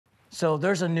So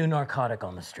there's a new narcotic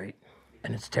on the street,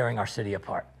 and it's tearing our city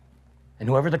apart. And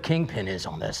whoever the kingpin is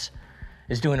on this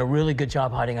is doing a really good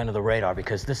job hiding under the radar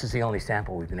because this is the only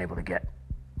sample we've been able to get.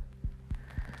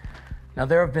 Now,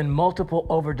 there have been multiple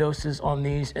overdoses on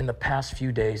these in the past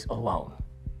few days alone.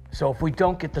 So if we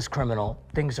don't get this criminal,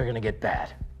 things are gonna get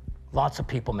bad. Lots of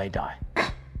people may die.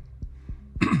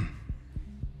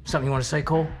 Something you want to say,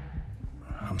 Cole?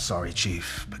 I'm sorry,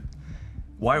 Chief, but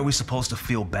why are we supposed to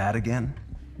feel bad again?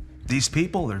 These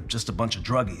people are just a bunch of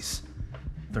druggies.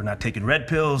 If they're not taking red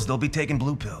pills, they'll be taking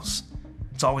blue pills.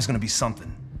 It's always gonna be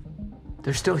something.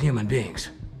 They're still human beings.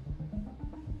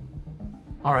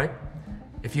 All right.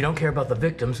 If you don't care about the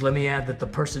victims, let me add that the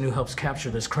person who helps capture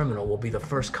this criminal will be the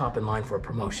first cop in line for a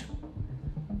promotion,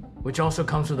 which also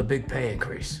comes with a big pay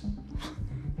increase.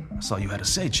 That's all you had to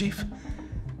say, Chief.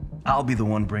 I'll be the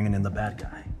one bringing in the bad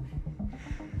guy,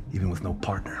 even with no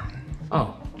partner.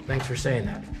 Oh, thanks for saying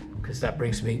that, because that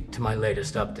brings me to my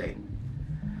latest update.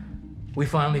 We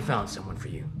finally found someone for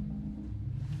you.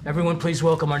 Everyone please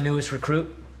welcome our newest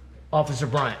recruit, Officer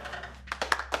Bryant.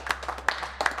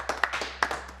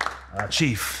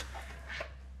 Chief,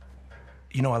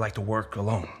 you know I like to work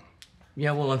alone.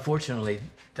 Yeah, well, unfortunately,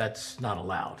 that's not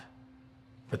allowed.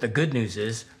 But the good news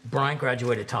is, Bryant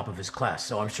graduated top of his class,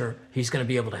 so I'm sure he's gonna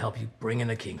be able to help you bring in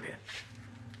the kingpin.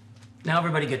 Now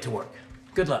everybody get to work.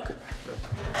 Good luck.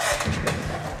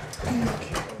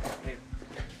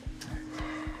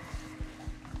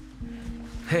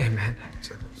 Hey, man.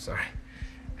 Sorry.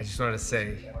 I just wanted to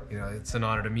say, you know, it's an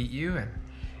honor to meet you, and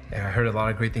I heard a lot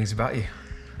of great things about you.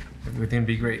 Everything would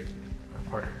be great.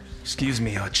 Our partners. Excuse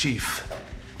me, Chief.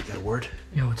 You got a word?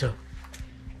 Yeah, what's up?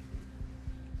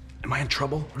 Am I in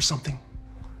trouble or something?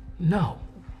 No.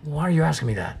 Why are you asking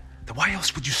me that? Then why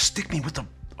else would you stick me with a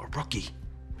rookie?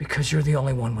 Because you're the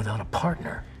only one without a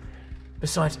partner.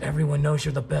 Besides, everyone knows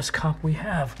you're the best cop we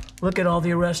have. Look at all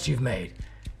the arrests you've made.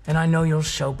 And I know you'll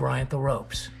show Bryant the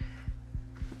ropes.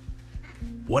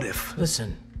 What if?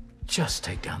 Listen, just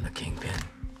take down the kingpin.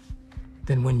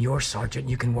 Then when you're sergeant,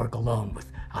 you can work alone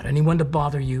without anyone to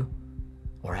bother you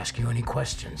or ask you any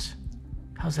questions.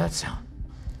 How's that sound?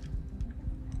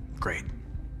 Great.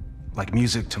 Like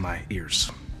music to my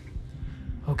ears.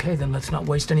 Okay, then let's not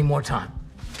waste any more time.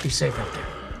 Be safe out there.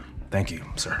 Thank you,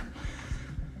 sir.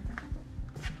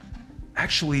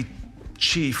 Actually,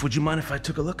 Chief, would you mind if I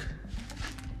took a look?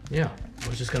 Yeah, I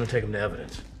was just gonna take him to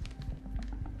evidence.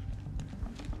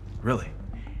 Really?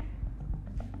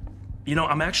 You know,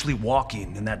 I'm actually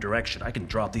walking in that direction. I can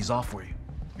drop these off for you.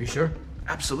 You sure?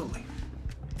 Absolutely.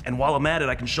 And while I'm at it,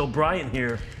 I can show Brian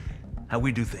here how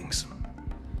we do things.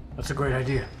 That's a great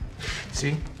idea.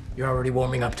 See? You're already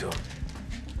warming up to him.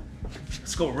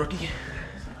 Let's go, rookie.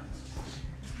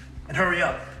 And hurry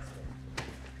up.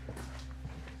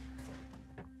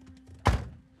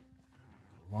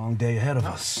 Long day ahead of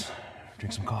us.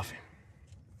 Drink some coffee.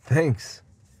 Thanks.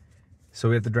 So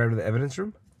we have to drive to the evidence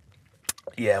room?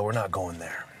 Yeah, we're not going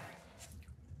there.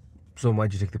 So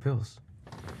why'd you take the pills?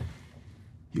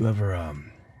 You ever,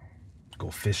 go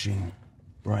fishing,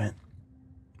 Bryant?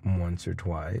 Once or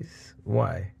twice.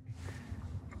 Why?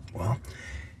 Well,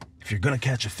 if you're gonna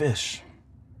catch a fish,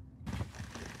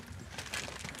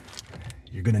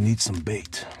 you're gonna need some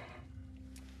bait.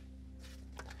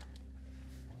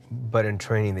 But in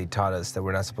training, they taught us that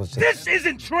we're not supposed to... This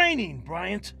isn't training,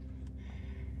 Bryant!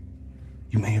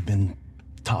 You may have been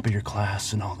top of your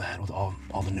class and all that with all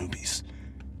the newbies.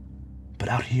 But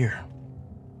out here,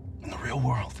 in the real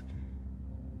world,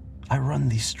 I run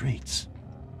these streets.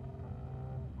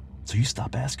 So you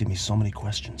stop asking me so many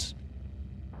questions.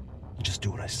 And just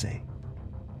do what I say.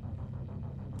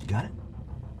 You got it?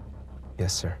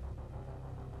 Yes, sir.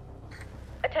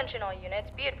 Attention all units,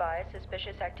 be advised,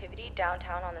 suspicious activity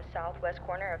downtown on the southwest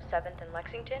corner of 7th and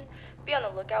Lexington. Be on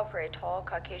the lookout for a tall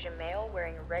Caucasian male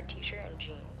wearing a red t-shirt and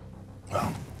jeans.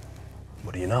 Well,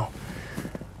 what do you know?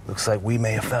 Looks like we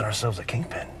may have found ourselves a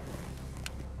kingpin.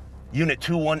 Unit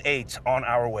 218 on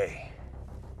our way.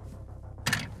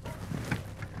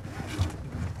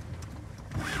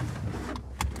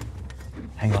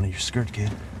 Hang on to your skirt,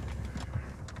 kid.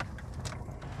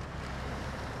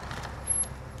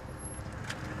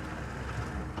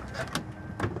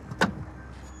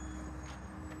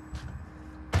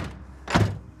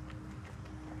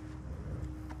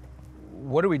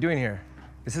 What are we doing here?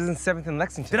 This isn't 7th and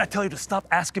Lexington. Did I tell you to stop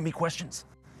asking me questions?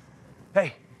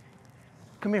 Hey,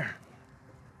 come here.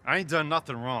 I ain't done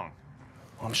nothing wrong.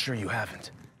 Well, I'm sure you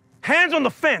haven't. Hands on the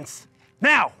fence,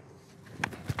 now!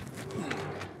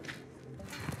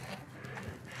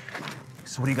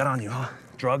 So what do you got on you, huh?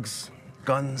 Drugs?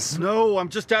 Guns? No, I'm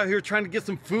just out here trying to get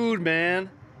some food, man.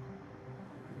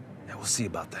 Yeah, we'll see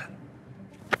about that.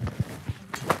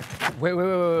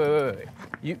 Wait.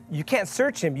 You can't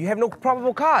search him. You have no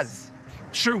probable cause.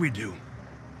 Sure we do.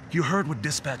 You heard what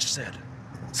dispatch said.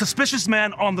 Suspicious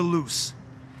man on the loose.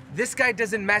 This guy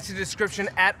doesn't match the description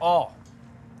at all.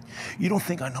 You don't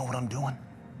think I know what I'm doing?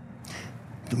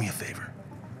 Do me a favor.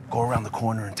 Go around the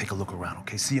corner and take a look around,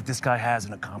 okay? See if this guy has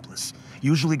an accomplice.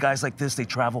 Usually guys like this, they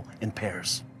travel in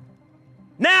pairs.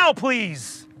 Now,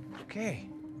 please! Okay.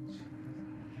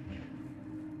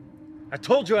 I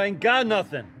told you I ain't got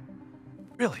nothing.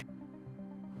 Really?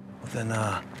 Well then,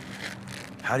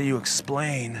 how do you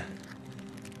explain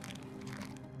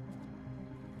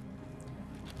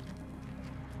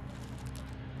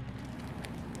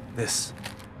this?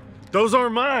 Those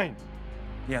aren't mine.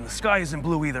 Yeah, and the sky isn't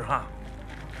blue either, huh?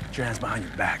 Put your hands behind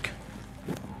your back.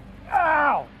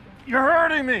 Ow! You're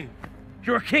hurting me.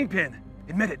 You're a kingpin.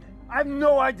 Admit it. I have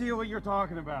no idea what you're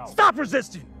talking about. Stop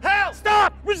resisting! Hell!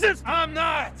 Stop resisting! I'm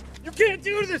not! You can't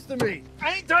do this to me!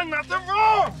 I ain't done nothing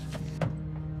wrong!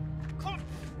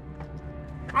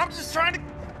 I'm just trying to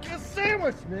get a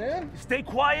sandwich, man! Stay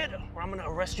quiet, or I'm gonna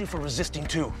arrest you for resisting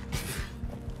too.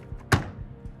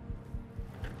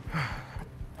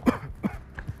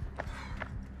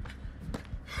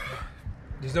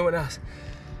 There's no one else.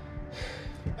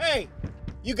 Hey,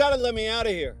 you gotta let me out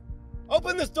of here.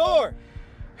 Open this door!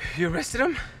 You arrested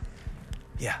him?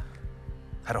 Yeah.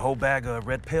 Had a whole bag of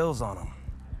red pills on him.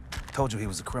 Told you he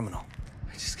was a criminal.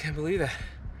 I just can't believe that.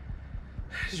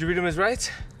 Did you read him his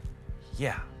rights?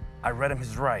 Yeah, I read him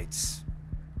his rights.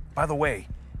 By the way,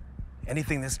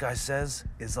 anything this guy says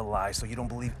is a lie, so you don't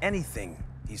believe anything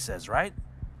he says, right?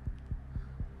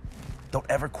 Don't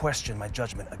ever question my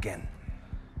judgment again.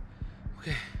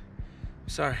 Okay.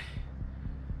 Sorry.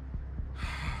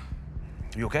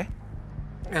 You okay?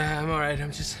 I'm all right.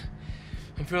 I'm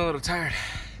feeling a little tired.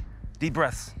 Deep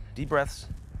breaths. Deep breaths.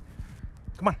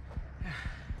 Come on.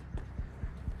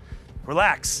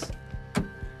 Relax.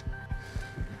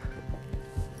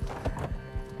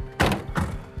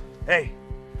 Hey.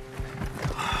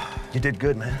 You did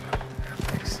good, man.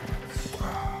 Thanks.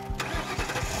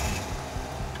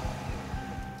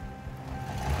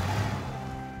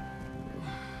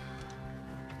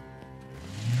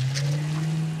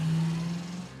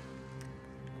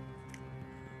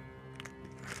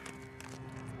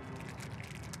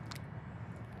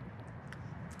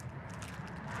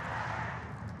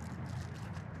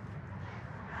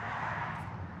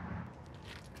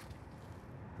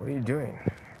 What are you doing?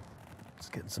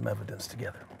 Just getting some evidence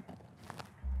together.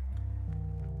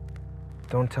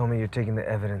 Don't tell me you're taking the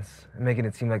evidence and making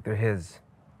it seem like they're his.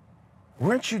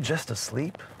 Weren't you just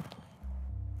asleep?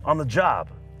 On the job.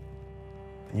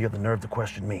 And you have the nerve to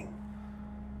question me.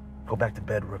 Go back to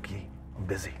bed, rookie. I'm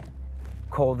busy.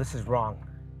 Cole, this is wrong.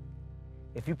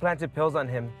 If you planted pills on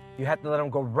him, you have to let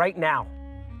him go right now.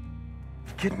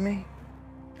 You kidding me?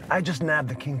 I just nabbed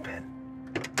the kingpin.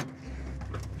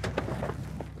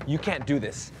 You can't do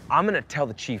this. I'm gonna tell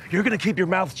the chief. You're gonna keep your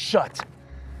mouth shut.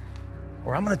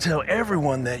 Or I'm gonna tell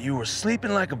everyone that you were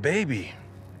sleeping like a baby.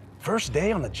 First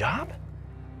day on the job?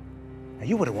 Now,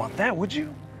 you wouldn't want that, would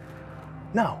you?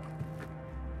 No.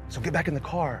 So get back in the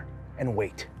car and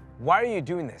wait. Why are you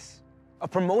doing this? A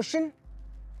promotion?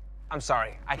 I'm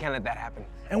sorry, I can't let that happen.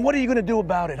 And what are you gonna do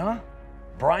about it, huh?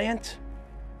 Bryant?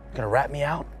 Gonna rat me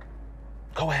out?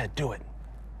 Go ahead, do it.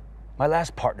 My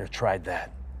last partner tried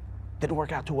that. Didn't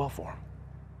work out too well for him.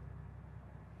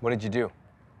 What did you do?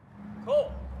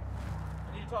 Cole,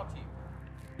 I need to talk to you.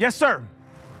 Yes, sir.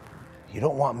 You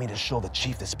don't want me to show the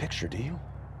chief this picture, do you?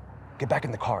 Get back in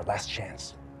the car, last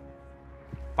chance.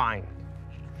 Fine.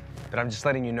 But I'm just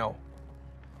letting you know.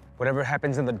 Whatever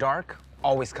happens in the dark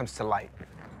always comes to light.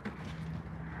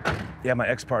 Yeah, my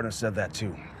ex-partner said that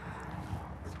too.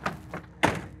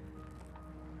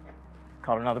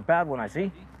 Caught another bad one, I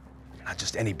see. Not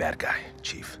just any bad guy,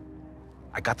 Chief.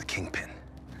 I got the kingpin.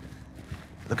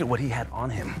 Look at what he had on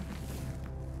him.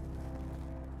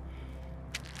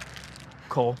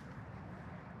 Cole,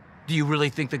 do you really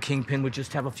think the kingpin would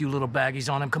just have a few little baggies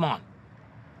on him? Come on.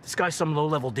 This guy's some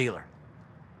low-level dealer.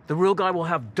 The real guy will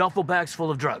have duffel bags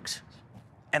full of drugs.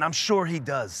 And I'm sure he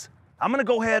does. I'm gonna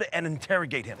go ahead and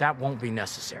interrogate him. That won't be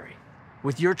necessary.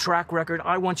 With your track record,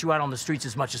 I want you out on the streets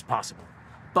as much as possible.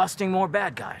 Busting more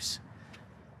bad guys.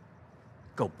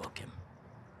 Go book him.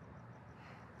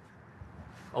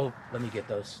 Oh, let me get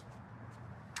those.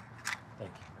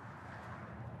 Thank you.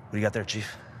 What do you got there,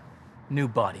 Chief? New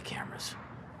body cameras.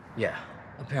 Yeah,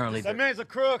 apparently That man's a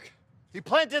crook. He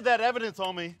planted that evidence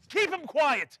on me. Keep him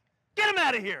quiet! Get him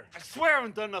out of here! I swear I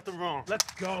haven't done nothing wrong.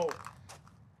 Let's go.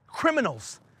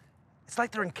 Criminals. It's like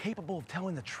they're incapable of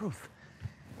telling the truth.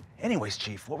 Anyways,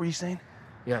 Chief, what were you saying?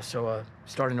 Yeah, so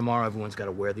starting tomorrow, everyone's got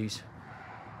to wear these.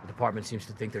 The department seems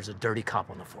to think there's a dirty cop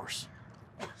on the force.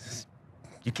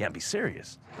 You can't be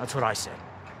serious. That's what I say.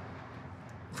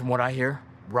 From what I hear,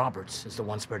 Roberts is the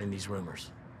one spreading these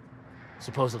rumors.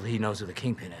 Supposedly he knows who the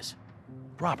Kingpin is.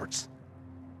 Roberts,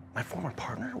 my former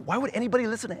partner? Why would anybody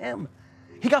listen to him?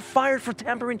 He got fired for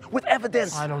tampering with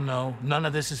evidence. I don't know. None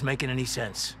of this is making any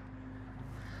sense.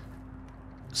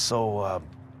 So,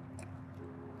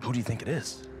 who do you think it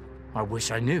is? I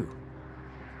wish I knew.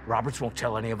 Roberts won't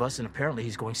tell any of us, and apparently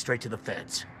he's going straight to the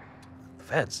feds. The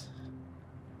feds?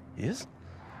 He is?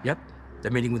 Yep.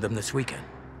 They're meeting with them this weekend.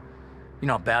 You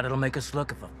know how bad it'll make us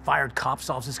look if a fired cop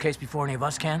solves this case before any of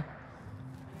us can?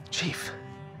 Chief,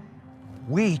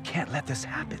 we can't let this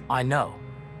happen. I know.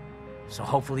 So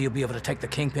hopefully you'll be able to take the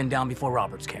Kingpin down before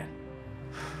Roberts can.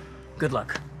 Good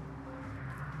luck.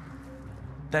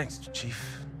 Thanks,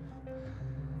 Chief.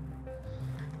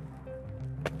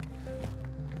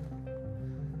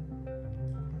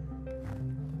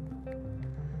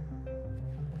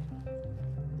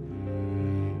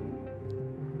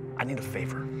 I need a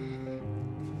favor.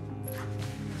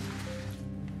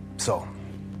 So,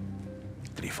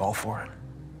 did he fall for it?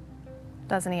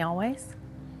 Doesn't he always?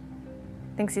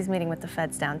 Thinks he's meeting with the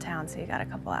feds downtown, so you got a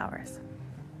couple hours.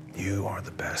 You are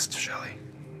the best, Shelley.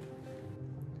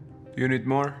 You need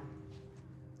more?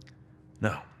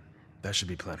 No, that should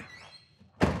be plenty.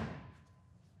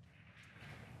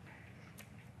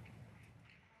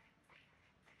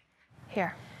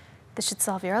 Here, this should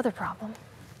solve your other problem.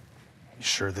 You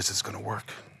sure this is gonna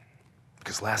work?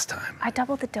 Because last time... I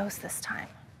doubled the dose this time.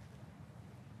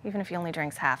 Even if he only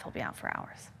drinks half, he'll be out for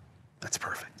hours. That's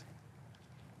perfect.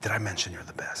 Did I mention you're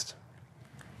the best?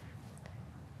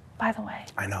 By the way,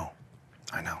 I know.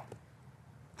 I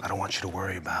don't want you to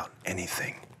worry about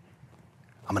anything.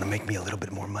 I'm gonna make me a little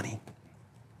bit more money,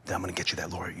 then I'm gonna get you that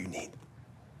lawyer you need.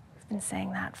 I've been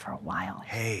saying that for a while.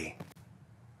 Hey,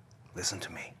 listen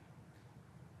to me.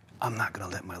 I'm not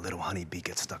gonna let my little honeybee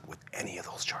get stuck with any of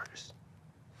those charges.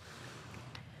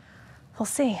 We'll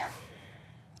see.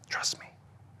 Trust me.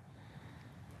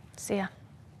 See ya.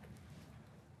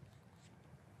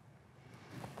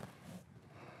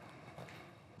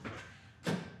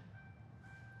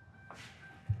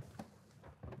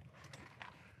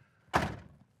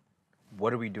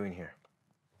 What are we doing here?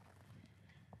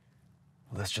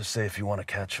 Let's just say if you want to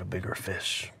catch a bigger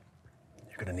fish,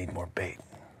 you're gonna need more bait.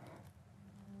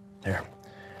 Here,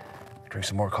 drink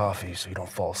some more coffee so you don't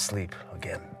fall asleep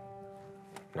again.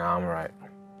 No, I'm all right.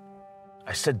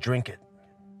 I said drink it.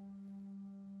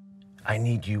 I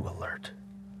need you alert.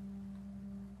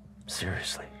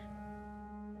 Seriously.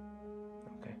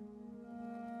 Okay.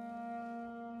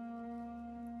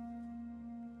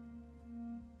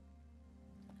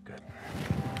 Good.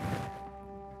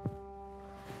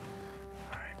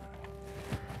 All right.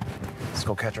 Let's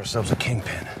go catch ourselves a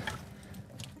kingpin.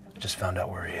 Just found out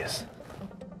where he is.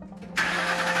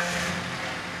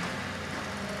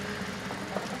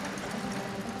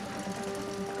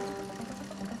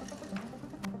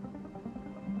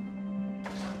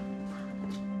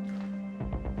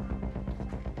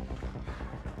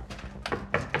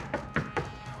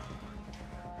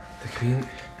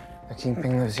 The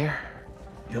Kingpin lives here?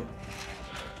 Yep.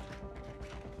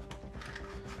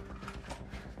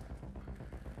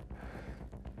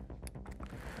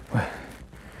 Wait,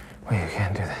 you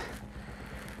can't do that.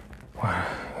 What?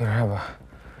 You don't have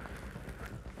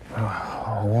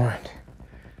a warrant.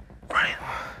 Brian,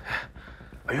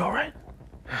 are you all right?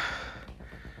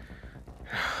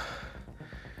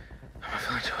 I'm not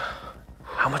feeling too well.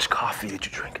 How much coffee did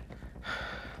you drink?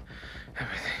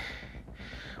 Everything.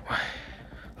 Why?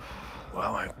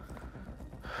 Well,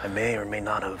 I may or may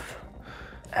not have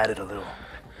added a little.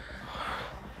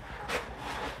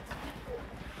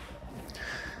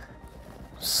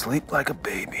 Sleep like a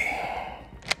baby.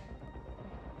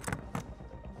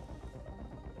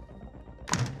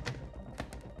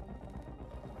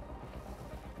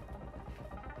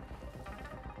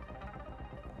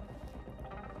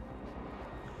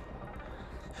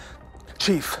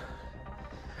 Chief,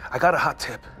 I got a hot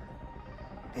tip,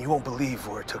 and you won't believe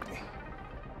where it took me.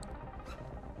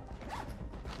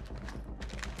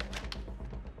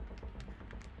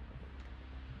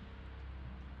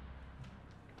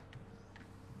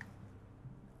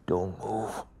 Don't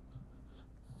move.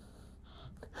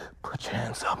 Put your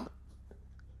hands up.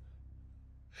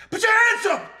 Put your hands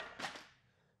up!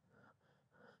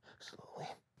 Slowly.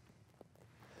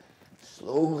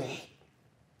 Slowly.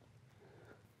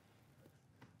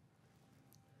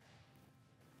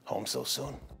 Home so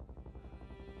soon?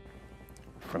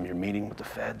 From your meeting with the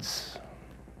feds?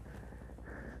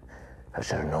 I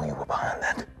should have known you were behind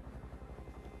that.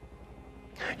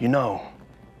 You know,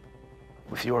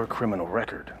 With your criminal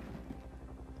record,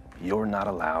 you're not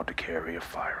allowed to carry a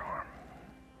firearm.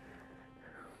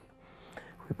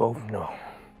 We both know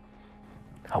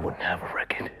I wouldn't have a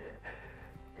record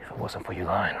if it wasn't for you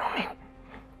lying on me.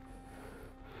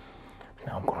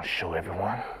 Now I'm gonna show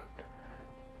everyone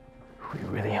who you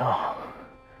really are.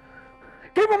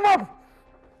 Keep him up!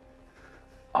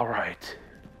 All right.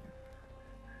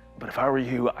 But if I were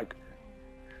you,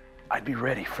 I'd be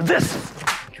ready for this.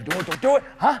 What you doing? Don't do it,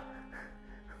 huh?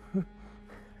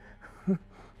 You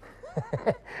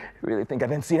really think I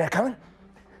didn't see that coming?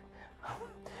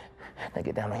 Now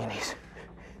get down on your knees.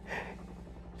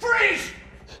 Freeze!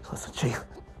 Listen, Chief.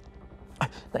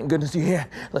 Thank goodness you're here.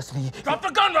 Listen, Drop the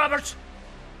gun, Roberts!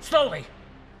 Slowly.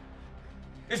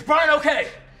 Is Brian okay?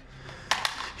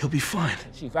 He'll be fine.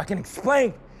 Chief, I can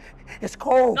explain. It's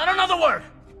cold. Not another word!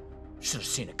 Should have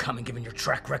seen it coming, given your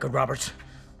track record, Roberts.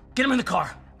 Get him in the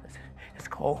car. It's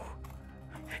cold.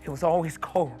 It was always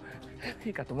cold.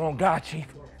 You got the wrong guy, Chief.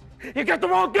 You got the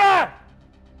wrong guy!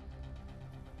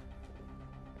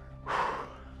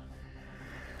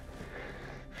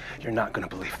 You're not gonna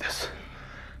believe this.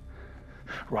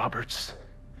 Roberts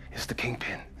is the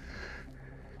kingpin.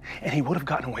 And he would have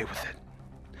gotten away with it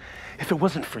if it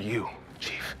wasn't for you,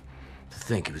 Chief. To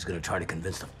think he was gonna try to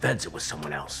convince the feds it was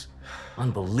someone else.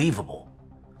 Unbelievable.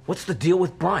 What's the deal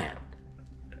with Brian?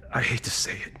 I hate to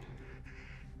say it,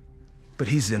 but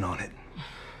he's in on it.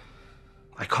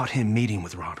 I caught him meeting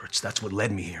with Roberts. That's what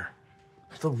led me here.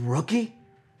 The rookie?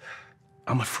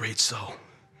 I'm afraid so.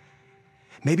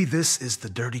 Maybe this is the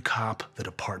dirty cop the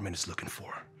department is looking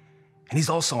for. And he's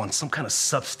also on some kind of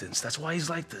substance. That's why he's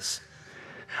like this.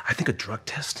 I think a drug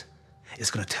test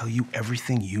is gonna tell you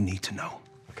everything you need to know.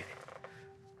 Okay.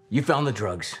 You found the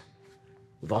drugs.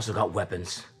 We've also got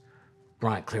weapons.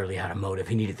 Bryant clearly had a motive.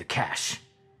 He needed the cash.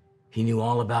 He knew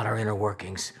all about our inner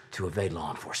workings to evade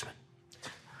law enforcement.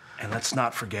 And let's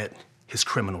not forget his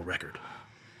criminal record.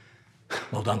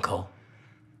 Well done, Cole.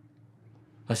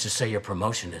 Let's just say your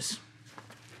promotion is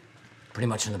pretty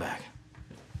much in the bag.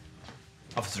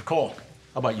 Officer Cole,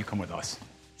 how about you come with us?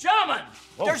 Gentlemen,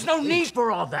 there's no need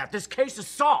for all that. This case is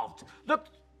solved. Look,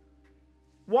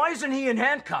 why isn't he in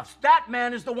handcuffs? That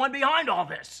man is the one behind all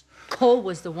this. Cole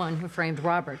was the one who framed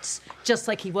Roberts, just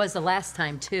like he was the last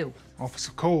time, too.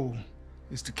 Officer Cole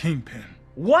is the kingpin.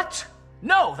 What?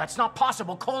 No, that's not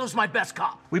possible. Cole is my best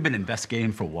cop. We've been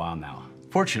investigating for a while now.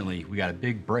 Fortunately, we got a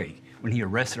big break when he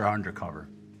arrested our undercover.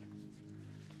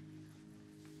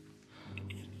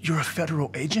 You're a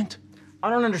federal agent? I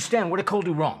don't understand. What did Cole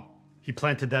do wrong? He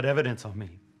planted that evidence on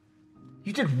me.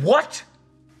 You did what?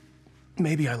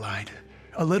 Maybe I lied.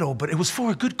 A little, but it was for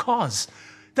a good cause.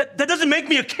 That doesn't make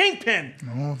me a kingpin!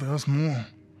 No, there's more.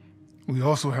 We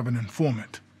also have an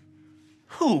informant.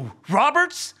 Who?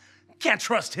 Roberts? Can't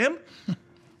trust him.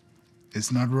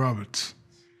 It's not Roberts.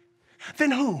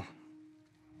 Then who?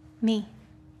 Me.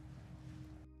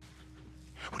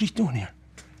 What are you doing here?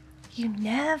 You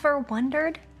never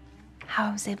wondered how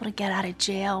I was able to get out of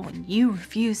jail when you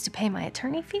refused to pay my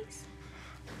attorney fees?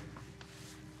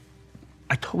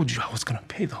 I told you I was gonna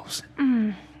pay those.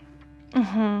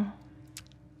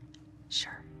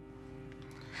 Sure.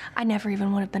 I never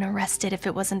even would have been arrested if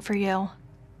it wasn't for you.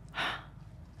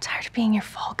 Tired of being your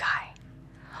fall guy.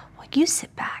 Well, you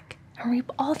sit back and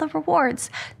reap all the rewards.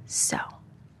 So,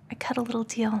 I cut a little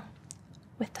deal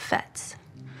with the feds.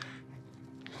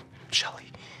 Shelley,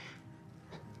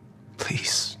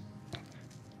 please,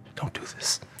 don't do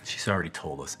this. She's already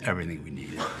told us everything we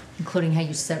needed. Including how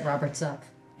you set Roberts up.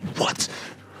 What?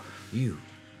 You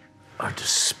are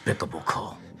despicable,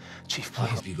 Cole. Chief, I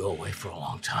please. hope you go away for a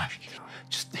long time.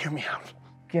 Just hear me out.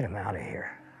 Get him out of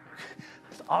here.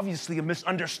 It's obviously a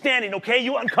misunderstanding, okay?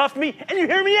 You uncuffed me and you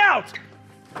hear me out!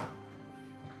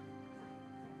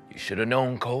 You should have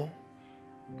known, Cole.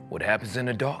 What happens in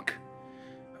the dark?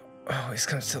 Always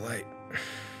comes to light.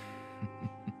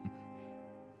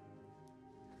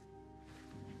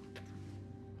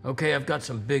 Okay, I've got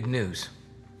some big news.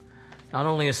 Not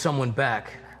only is someone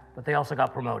back, but they also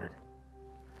got promoted.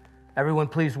 Everyone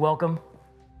please welcome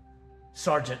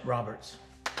Sergeant Roberts.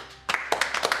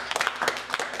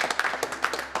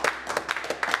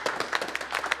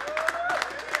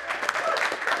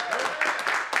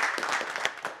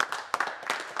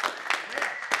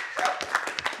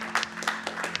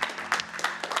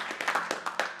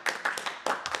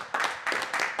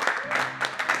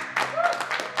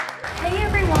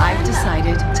 I've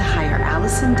decided to hire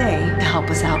Allison Day to help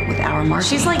us out with our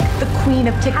marketing. She's like the queen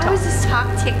of TikTok. How is this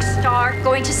TikTok star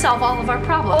going to solve all of our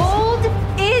problems? Old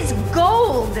is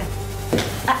gold.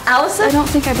 Allison? I don't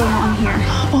think I belong here.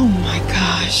 Oh my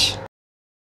gosh.